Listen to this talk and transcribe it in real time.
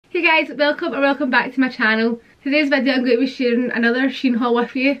Hey guys, welcome back to my channel. Today's video I'm going to be sharing another Shein haul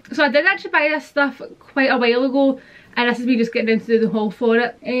with you. So I did actually buy this stuff quite a while ago, and this is me just getting into the haul for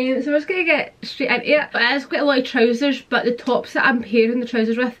it. So we're just going to get straight into it. But it is quite a lot of trousers, but the tops that I'm pairing the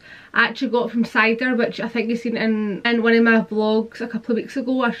trousers with I actually got from Cider, which I think you've seen in one of my vlogs a couple of weeks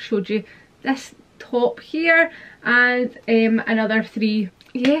ago. I showed you this top here and another three.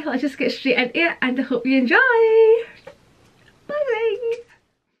 Yeah, let's just get straight into it and I hope you enjoy. Bye.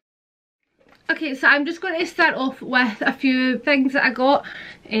 Okay, so I'm just going to start off with a few things that I got,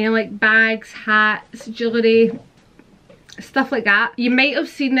 like bags, hats, jewellery, stuff like that. You might have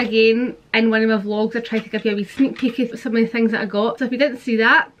seen again in one of my vlogs I tried to give you a wee sneak peek of some of the things that I got. So if you didn't see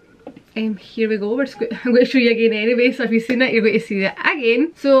that, here we go. I'm going to show you again anyway, so if you've seen it you're going to see it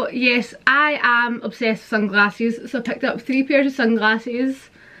again. So yes, I am obsessed with sunglasses, so I picked up 3 pairs of sunglasses.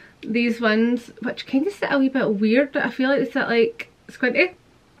 These ones, which kind of sit a wee bit weird, I feel like they sit like squinty.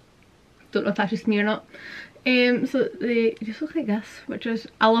 Don't know if that's just me or not. So they just look like this, which is,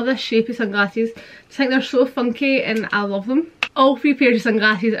 I love this shape of sunglasses. I think they're so funky and I love them. All 3 pairs of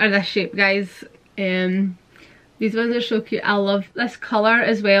sunglasses are this shape, guys. These ones are so cute. I love this colour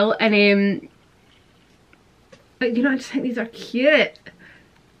as well, and like, you know, I just think these are cute.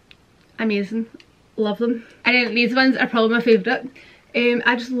 Amazing, love them. And then these ones are probably my favourite.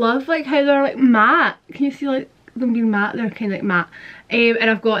 I just love like how they're like matte. Can you see like them being matte? They're kind of like matte. And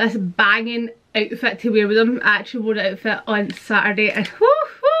I've got this banging outfit to wear with them. I actually wore the outfit on Saturday and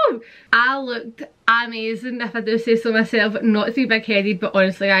woohoo! I looked amazing, if I do say so myself. Not to be big headed, but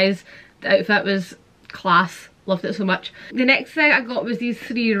honestly guys, the outfit was class. Loved it so much. The next thing I got was these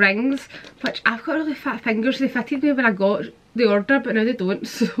 3 rings, which I've got really fat fingers. They fitted me when I got the order, but now they don't,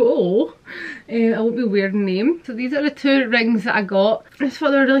 so I won't be wearing them. So these are the 2 rings that I got. I just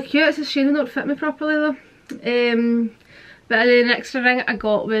thought they were really cute. It's a shame they don't fit me properly though. But the next ring I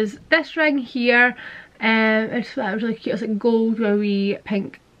got was this ring here. I just thought that was really cute. It's like gold with a wee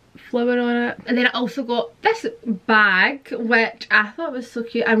pink flower on it. And then I also got this bag, which I thought was so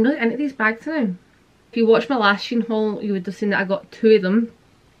cute. I'm really into these bags now. If you watched my last Shein haul, you would have seen that I got 2 of them.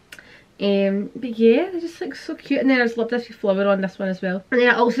 But yeah, they just look so cute. And then I just love this flower on this one as well. And then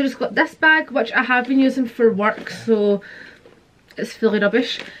I also just got this bag, which I have been using for work, so it's fully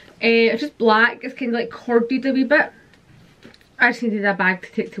rubbish. It's just black. It's kind of like corded a wee bit. I just needed a bag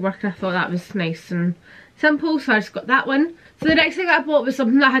to take to work and I thought that was nice and simple, so I just got that one. So the next thing I bought was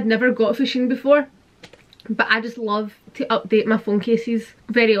something that I had never got for Shein before, but I just love to update my phone cases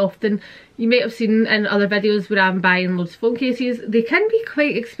very often. You might have seen in other videos where I'm buying loads of phone cases. They can be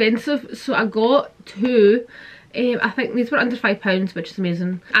quite expensive, so I got 2. I think these were under £5, which is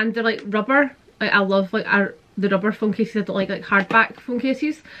amazing. And they're like rubber. Like, I love like the rubber phone cases. I don't like hardback phone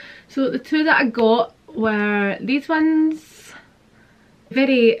cases. So the 2 that I got were these ones.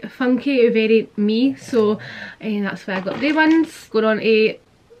 Very funky, very me. So that's why I got the ones. Going on to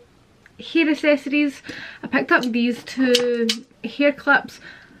hair accessories, I picked up these 2 hair clips.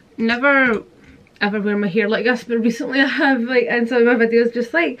 Never ever wear my hair like this, but recently I have, like in some of my videos,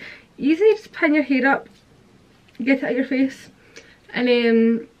 just like easy, just pin your hair up, get it out of your face,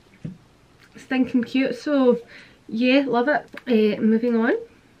 and stinking cute. So yeah, love it. Moving on.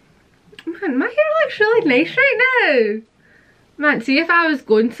 Man, my hair looks really nice right now. Man, see if I was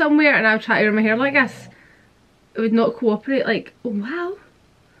going somewhere and I would try to wear my hair like this, it would not cooperate. Like, oh wow,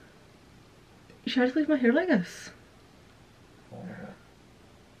 should I just leave my hair like this?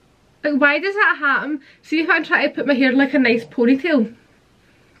 Like, why does that happen? See if I try to put my hair in like a nice ponytail,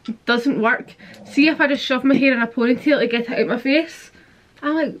 it doesn't work. See if I just shove my hair in a ponytail to get it out my face,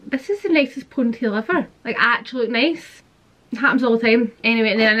 I'm like, this is the nicest ponytail ever. Like, I actually look nice. It happens all the time.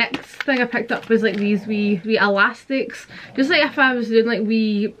 Anyway, and then the next thing I picked up was like these wee elastics. Just like if I was doing like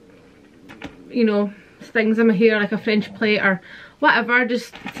wee, you know, things in my hair, like a French plait or whatever,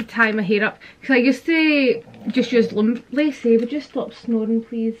 just to tie my hair up. Because I used to just use Lacey, would you stop snoring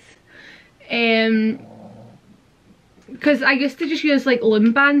please? Because I used to just use like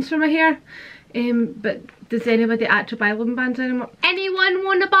loom bands for my hair. But does anybody actually buy loom bands anymore? Anyone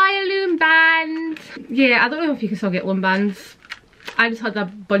want to buy a loom band? Yeah, I don't know if you can still get loom bands. I just had a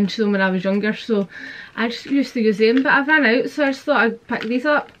bunch of them when I was younger, so I just used to use them, but I've ran out, so I just thought I'd pick these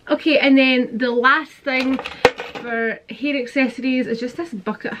up. Okay, and then the last thing for hair accessories is just this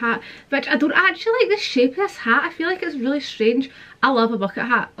bucket hat, which I don't actually like the shape of this hat. I feel like it's really strange. I love a bucket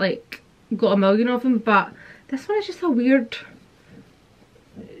hat, like, got a million of them, but this one is just a weird,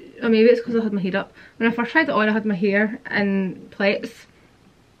 or maybe it's because I had my hair up. When I first tried it on, I had my hair in plaits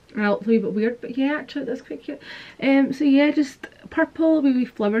and I looked a wee bit weird, but yeah, actually that's quite cute. So yeah, just purple with wee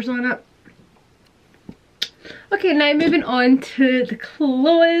flowers on it. Okay, now moving on to the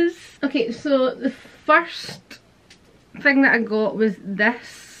clothes. Okay, so the first thing that I got was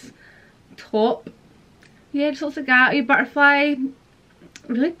this top. Yeah, it just looks like a wee butterfly.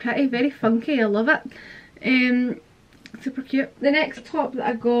 Really pretty, very funky, I love it. Super cute. The next top that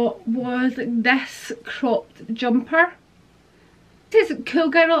I got was like this cropped jumper. This is cool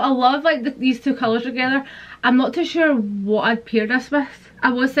girl. I love like these two colours together. I'm not too sure what I'd pair this with.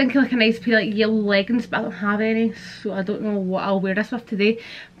 I was thinking like a nice pair of like yellow leggings, but I don't have any, so I don't know what I'll wear this with today,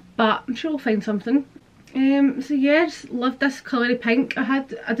 but I'm sure we'll find something. So yeah, just love this coloury pink. I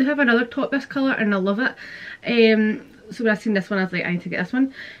do have another top this colour and I love it. So when I seen this one I was like, I need to get this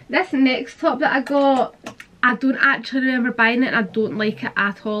one. This next top that I got, I don't actually remember buying it and I don't like it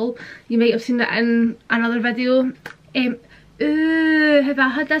at all. You might have seen it in another video. Ooh, have I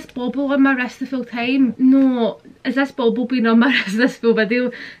had this bobble on my wrist the full time? No. Is this bobble been on my wrist this full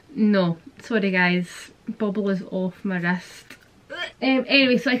video? No. Sorry guys. Bobble is off my wrist.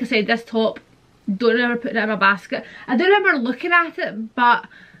 Anyway, so like I said, this top, don't remember putting it in my basket. I do remember looking at it, but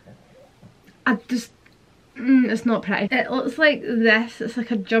I just, it's not pretty. It looks like this. It's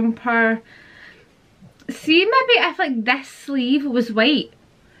like a jumper. See, maybe if like this sleeve was white,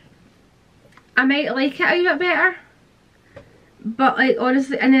 I might like it a wee bit better. But like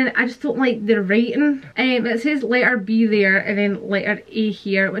honestly, and then I just don't like the writing. It says letter B there and then letter A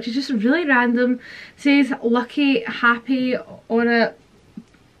here, which is just really random. It says lucky, happy on it.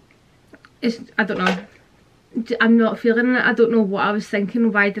 I don't know. I'm not feeling it. I don't know what I was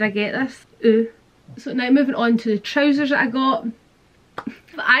thinking. Why did I get this? Ooh. So now moving on to the trousers that I got.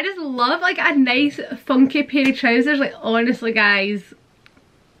 But I just love like a nice funky pair of trousers. Like honestly guys,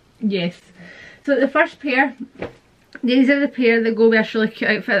 yes. So the first pair, these are the pair that go with this really cute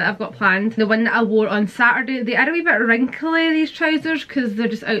outfit that I've got planned. The one that I wore on Saturday. They are a wee bit wrinkly, these trousers, because they're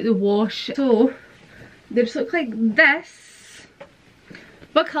just out the wash. So they just look like this.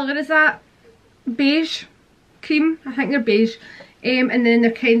 What colour is that? Beige? Cream? I think they're beige. And then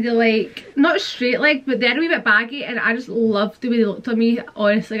they're kind of like, not straight leg, but they're a wee bit baggy, and I just love the way they looked on me.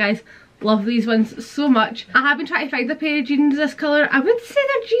 Honestly guys, love these ones so much. I have been trying to find a pair of jeans this colour. I would say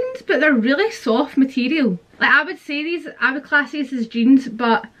they're jeans, but they're really soft material. Like I would say these, I would class these as jeans,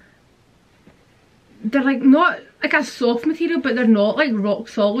 but they're like not like a soft material, but they're not like rock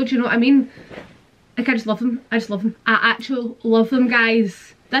solid, you know what I mean? Like I just love them. I just love them. I actually love them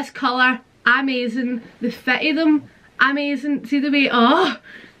guys. This colour, amazing. The fit of them, amazing. See the way, oh,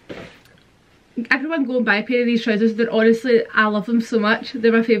 everyone go and buy a pair of these trousers. They're honestly, I love them so much.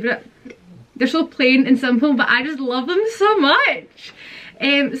 They're my favourite. They're so plain and simple, but I just love them so much.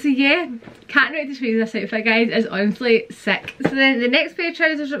 So yeah, can't wait to show you this outfit guys. It's honestly sick. So then the next pair of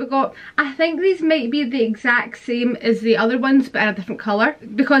trousers that we got, I think these might be the exact same as the other ones but in a different colour,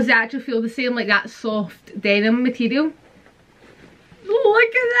 because they actually feel the same, like that soft denim material. Look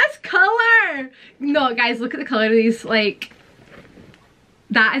at this colour! No guys, look at the colour of these, like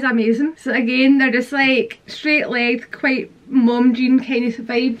that is amazing. So again, they're just like straight legged, quite mom jean kind of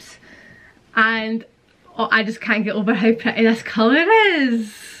vibes, and oh, I just can't get over how pretty this colour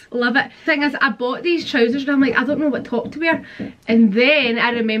is. Love it. Thing is, I bought these trousers and I'm like, I don't know what top to wear, and then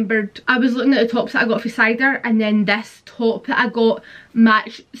I remembered I was looking at the tops that I got for Cider, and then this top that I got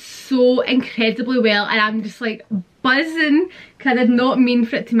matched so incredibly well, and I'm just like buzzing because I did not mean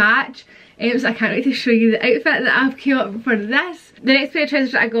for it to match. So I can't wait to show you the outfit that I've came up for this. The next pair of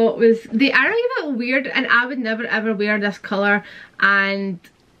trousers that I got was, they are a little bit weird and I would never ever wear this colour, and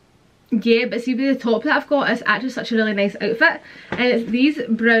yeah, but see with the top that I've got, it's actually such a really nice outfit, and it's these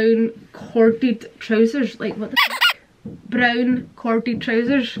brown corded trousers. Like what the fuck? Brown corded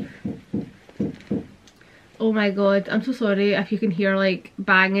trousers. Oh my god, I'm so sorry if you can hear like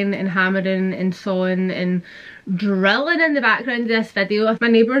banging and hammering and sawing and drilling in the background of this video. My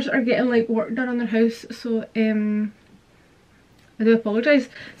neighbours are getting like work done on their house, so I do apologise.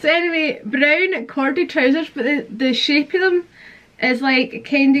 So anyway, brown corded trousers, but the shape of them is like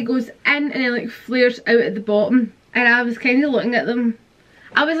kind of goes in and then like flares out at the bottom, and I was kind of looking at them.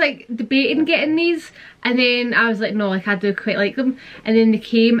 I was like debating getting these, and then I was like, no, like I do quite like them, and then they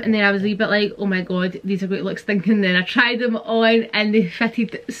came, and then I was a wee bit like, oh my god, these are going to look stinking. Then I tried them on and they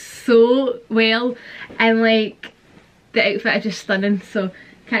fitted so well, and like the outfit is just stunning, so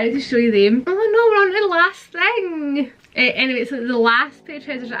can't wait to show you them. Oh no, we're on to the last thing. Anyway, so the last pair of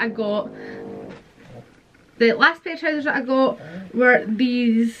trousers that I got, were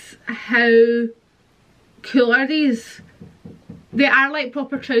these. How cool are these? They are like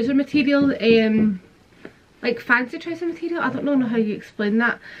proper trouser material, like fancy trouser material. I don't know how you explain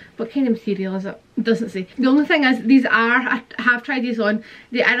that. What kind of material is it? It doesn't say. The only thing is, these are, I have tried these on,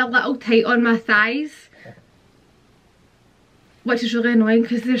 they are a little tight on my thighs, which is really annoying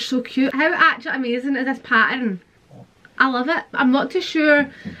because they're so cute. How actually amazing is this pattern? I love it. I'm not too sure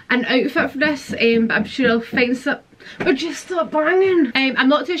an outfit for this, but I'm sure I'll find some. But just stop banging. I'm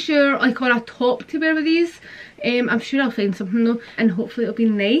not too sure like on a top to wear with these. I'm sure I'll find something though, and hopefully it'll be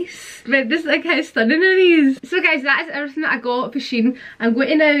nice. But just like how stunning are these. So guys, that is everything that I got for Shein. I'm going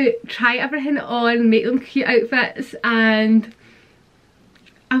to now try everything on, make them cute outfits, and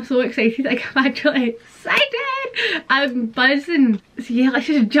I'm so excited. Like, I'm actually excited. I'm buzzing. So yeah, let's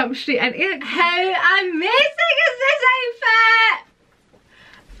just jump straight into it. How amazing is this outfit?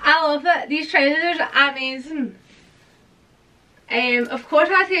 I love it. These trousers are amazing. Of course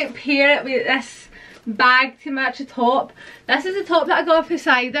I had to pair it with this bag to match the top. This is the top that I got off of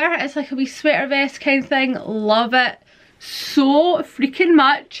Cider. It's like a wee sweater vest kind of thing. Love it so freaking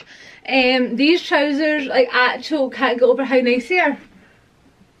much. These trousers, like, actual, can't get over how nice they are.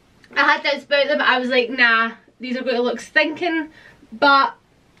 I had doubts about them. I was like, nah, these are going to look stinking, but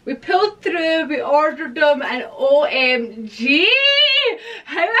we pulled through, we ordered them, and OMG,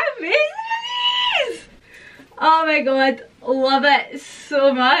 how amazing are these? Oh my god, love it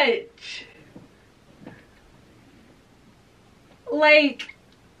so much. Like,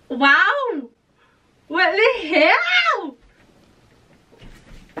 wow, what the hell?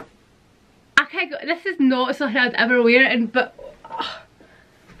 I can't go, this is not something I'd ever wear, and but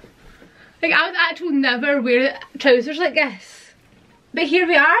like, I would actually never wear trousers like this. But here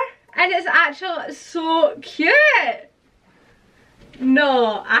we are, and it's actually so cute.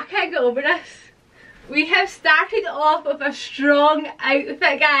 No, I can't get over this. We have started off with a strong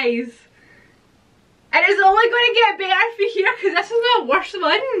outfit, guys. And it's only going to get better for here because this is my worst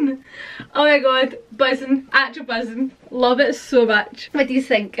one. Oh my god, buzzing, actual buzzing. Love it so much. What do you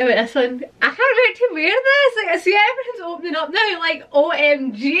think about this one? I can't wait to wear this. Like, I see everything's opening up now. Like,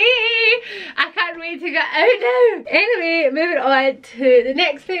 OMG. I can't wait to get out now. Anyway, moving on to the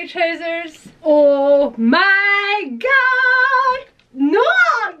next pair of trousers. Oh my god. No,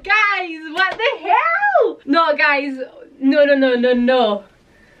 guys, what the hell? No, guys, no.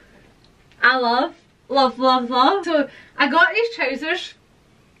 I love. So I got these trousers,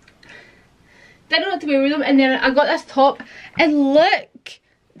 didn't know what to wear with them, and then I got this top, and look,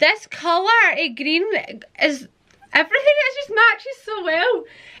 this colour, green, is everything. It just matches so well.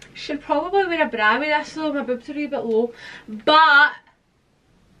 Should probably wear a bra with this though, my boobs are a wee bit low, but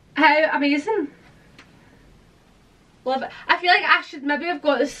how amazing. Love it. I feel like I should maybe have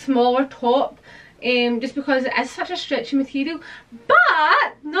got a smaller top, just because it is such a stretchy material,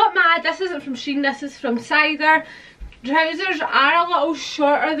 but not mad. This isn't from Shein, this is from Cider. Trousers are a little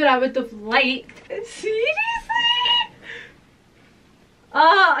shorter than I would have liked. Seriously?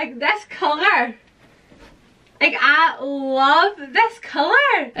 Oh, like this colour. Like, I love this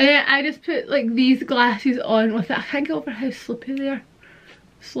colour. And then I just put like these glasses on with it. I can't get over how sloppy they are.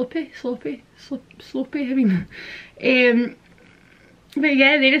 Sloppy, I mean. But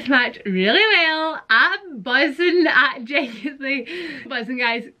yeah, they just match really well. I'm buzzing, genuinely buzzing,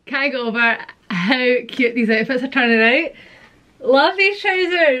 guys. Can't get over how cute these outfits are turning out. Love these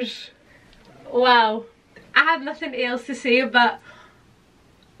trousers. Wow. I have nothing else to say but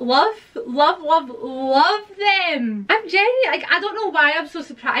love them. I'm genuinely, like, I don't know why I'm so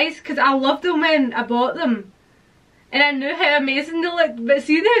surprised because I loved them when I bought them. And I knew how amazing they looked, but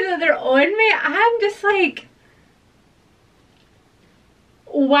see now that they're on me, I'm just like,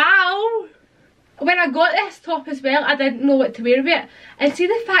 wow. When I got this top as well, I didn't know what to wear with it. And see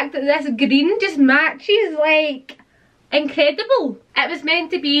the fact that this green just matches, like, incredible. It was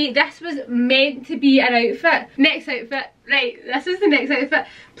meant to be, this was meant to be an outfit. Next outfit, right, this is the next outfit.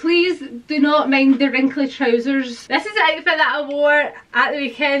 Please do not mind the wrinkly trousers. This is the outfit that I wore at the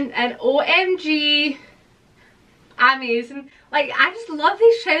weekend, and OMG, amazing. Like, I just love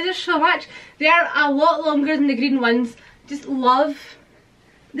these trousers so much. They are a lot longer than the green ones. Just love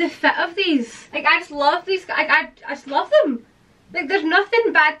the fit of these. Like, I just love these. I just love them. Like, there's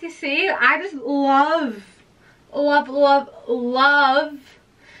nothing bad to say. I just love the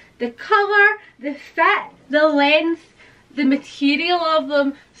colour, the fit, the length, the material of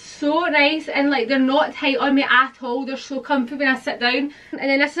them. So nice, and like, they're not tight on me at all. They're so comfy when I sit down. And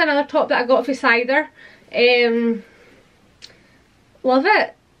then this is another top that I got for Cider. Love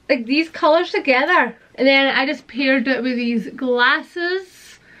it. Like, these colours together. And then I just paired it with these glasses,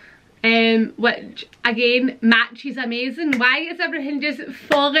 which again matches amazing. Why is everything just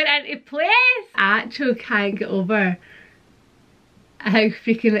falling into place? I actually can't get over how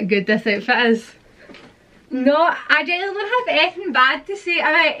freaking good this outfit is. No, I genuinely don't have anything bad to say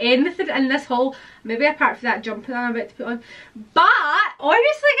about anything in this haul. Maybe apart from that jumper that I'm about to put on. But,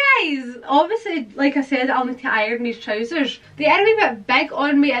 honestly guys, obviously, like I said, I'll need to iron these trousers. They are a wee bit big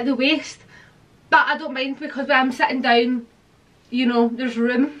on me at the waist, but I don't mind because when I'm sitting down, you know, there's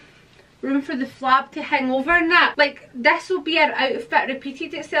room for the flap to hang over and that. Like, this will be an outfit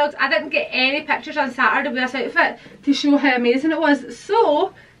repeated itself. I didn't get any pictures on Saturday with this outfit to show how amazing it was.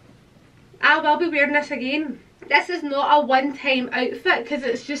 So, I will be wearing this again. This is not a one-time outfit because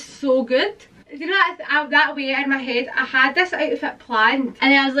it's just so good. You know, that way in my head, I had this outfit planned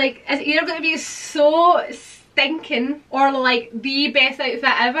and I was like, it's either going to be so stinking or like the best outfit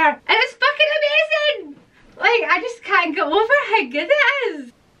ever. And it's fucking amazing! Like, I just can't get over how good it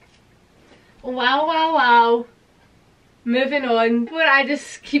is. Wow, wow, wow. Moving on. Where I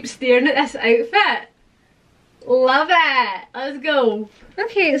just keep staring at this outfit. Love it! Let's go.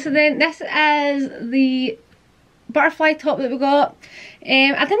 Okay, so then this is the butterfly top that we got. I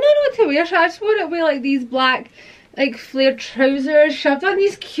didn't know what to wear, so I just wore it with like these black like flared trousers, shoved on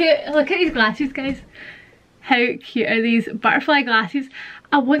these cute, look at these glasses guys. How cute are these butterfly glasses?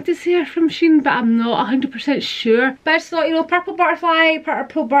 I want to say they're from Shein, but I'm not 100% sure. But I just thought, you know, purple butterfly,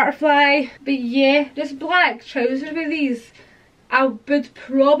 purple butterfly. But yeah, just black trousers with these. I would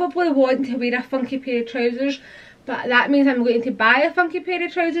probably want to wear a funky pair of trousers, but that means I'm going to buy a funky pair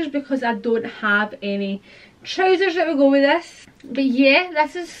of trousers because I don't have any trousers that will go with this. But yeah,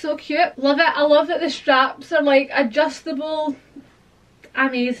 this is so cute. Love it. I love that the straps are like adjustable.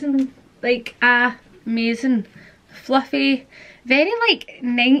 Amazing. Like amazing. Fluffy. Very like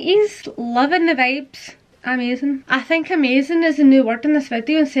 90s. Loving the vibes. Amazing. I think amazing is the new word in this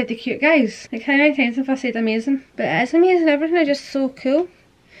video instead of cute, guys. Like, how many times have I said amazing? But it is amazing. Everything is just so cool.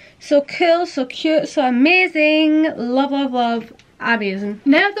 So cool, so cute, so amazing. Love, love, love. Amazing.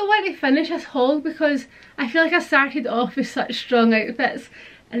 Now I don't want to finish this haul because I feel like I started off with such strong outfits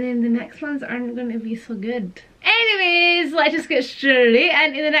and then the next ones aren't going to be so good. Anyways, let's just get straight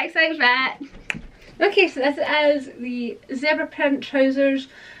into the next outfit. Okay, so this is the zebra print trousers.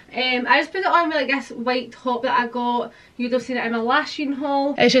 I just put it on with like this white top that I got. You'd have seen it in my last Shein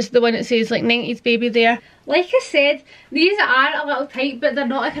haul. It's just the one that says like 90s baby there. Like I said, these are a little tight, but they're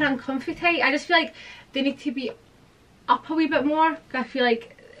not like an uncomfy tight. I just feel like they need to be up a wee bit more. I feel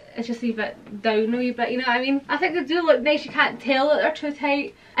like it's just a wee bit down a wee bit, you know what I mean? I think they do look nice. You can't tell that they're too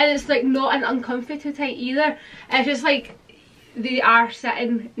tight. And it's like not an uncomfy too tight either. It's just like they are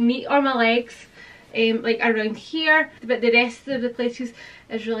sitting neat on my legs. Like around here, but the rest of the places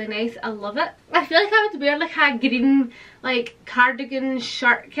is really nice. I love it. I feel like I would wear like a green like cardigan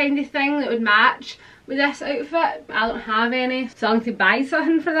shirt kind of thing that would match with this outfit. I don't have any, so I'm going to buy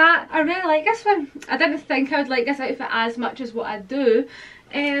something for that. I really like this one. I didn't think I would like this outfit as much as what I do.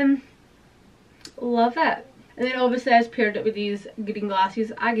 Love it. And then obviously I just paired it with these green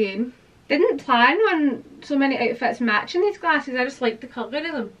glasses again. Didn't plan on so many outfits matching these glasses. I just like the colour of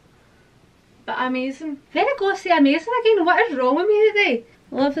them. But amazing. Then I gotta say amazing again. What is wrong with me today?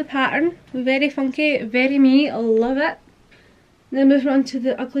 Love the pattern. Very funky, very me. Love it. Then moving on to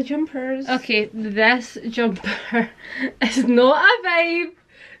the ugly jumpers. Okay, this jumper is not a vibe.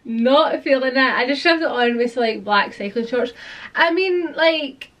 Not feeling it. I just shoved it on with like black cycling shorts. I mean,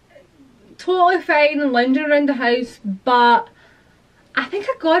 like, totally fine and lounging around the house, but I think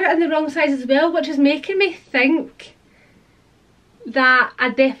I got it in the wrong size as well, which is making me think that I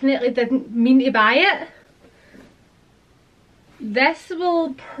definitely didn't mean to buy it. This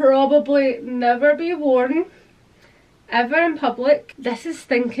will probably never be worn ever in public. This is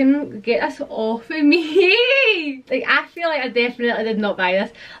stinking. Get this off of me. Like, I feel like I definitely did not buy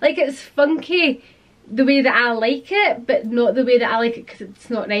this. Like, it's funky the way that I like it, but not the way that I like it because it's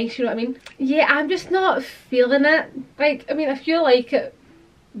not nice, you know what I mean? Yeah, I'm just not feeling it. Like, I mean, if you like it,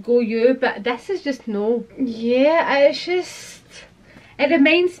 go you, but this is just no. Yeah, it's just, it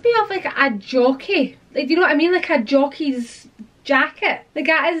reminds me of like a jockey. Like, do you know what I mean? Like a jockey's jacket. Like,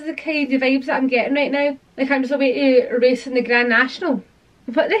 that is the kind of vibes that I'm getting right now. Like, I'm just away to race in the Grand National.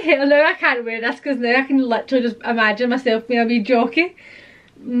 What the hell? Now I can't wear this because now I can literally just imagine myself being a wee jockey.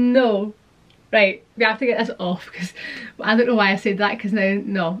 No. Right, we have to get this off because I don't know why I said that because now,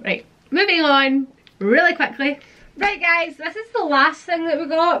 no. Right, moving on really quickly. Right guys, this is the last thing that we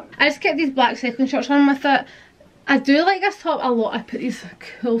got. I just kept these black cycling shorts on with it. I do like this top a lot. I put these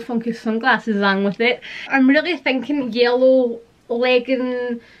cool funky sunglasses on with it. I'm really thinking yellow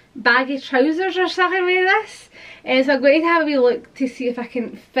legging baggy trousers or something with this. So I'm going to have a wee look to see if I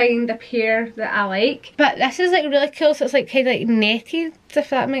can find a pair that I like. But this is like really cool, so it's like kind of like netted,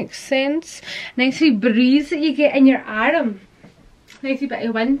 if that makes sense. Nice wee breeze that you get in your arm. Nice wee bit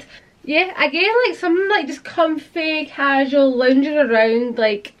of wind. yeah, again, like something like just comfy, casual, lounging around,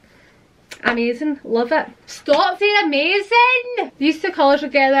 like amazing. Love it. Stop saying amazing! These two colours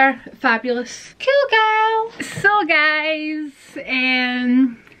together, fabulous. Cool girl! So guys,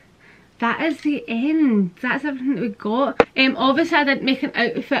 that is the end. That's everything that we got. Obviously I didn't make an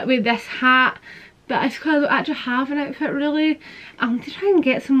outfit with this hat, but it's because I don't actually have an outfit really. I'm going to try and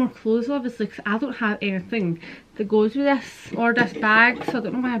get some more clothes obviously, because I don't have anything that goes with this or this bag, so I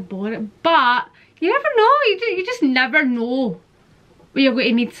don't know why I bought it. But you never know, you just never know when you're going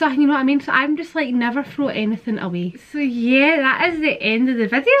to need something, you know what I mean? So I'm just like, never throw anything away. So yeah, that is the end of the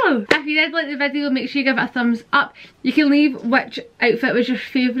video. If you did like the video, make sure you give it a thumbs up. You can leave which outfit was your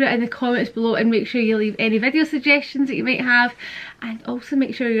favourite in the comments below, and make sure you leave any video suggestions that you might have. And also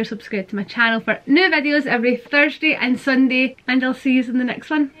make sure you're subscribed to my channel for new videos every Thursday and Sunday. And I'll see you in the next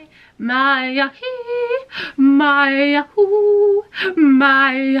one. Maya hee, Maya hoo,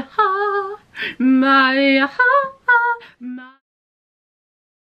 Maya ha, Maya ha, Maya.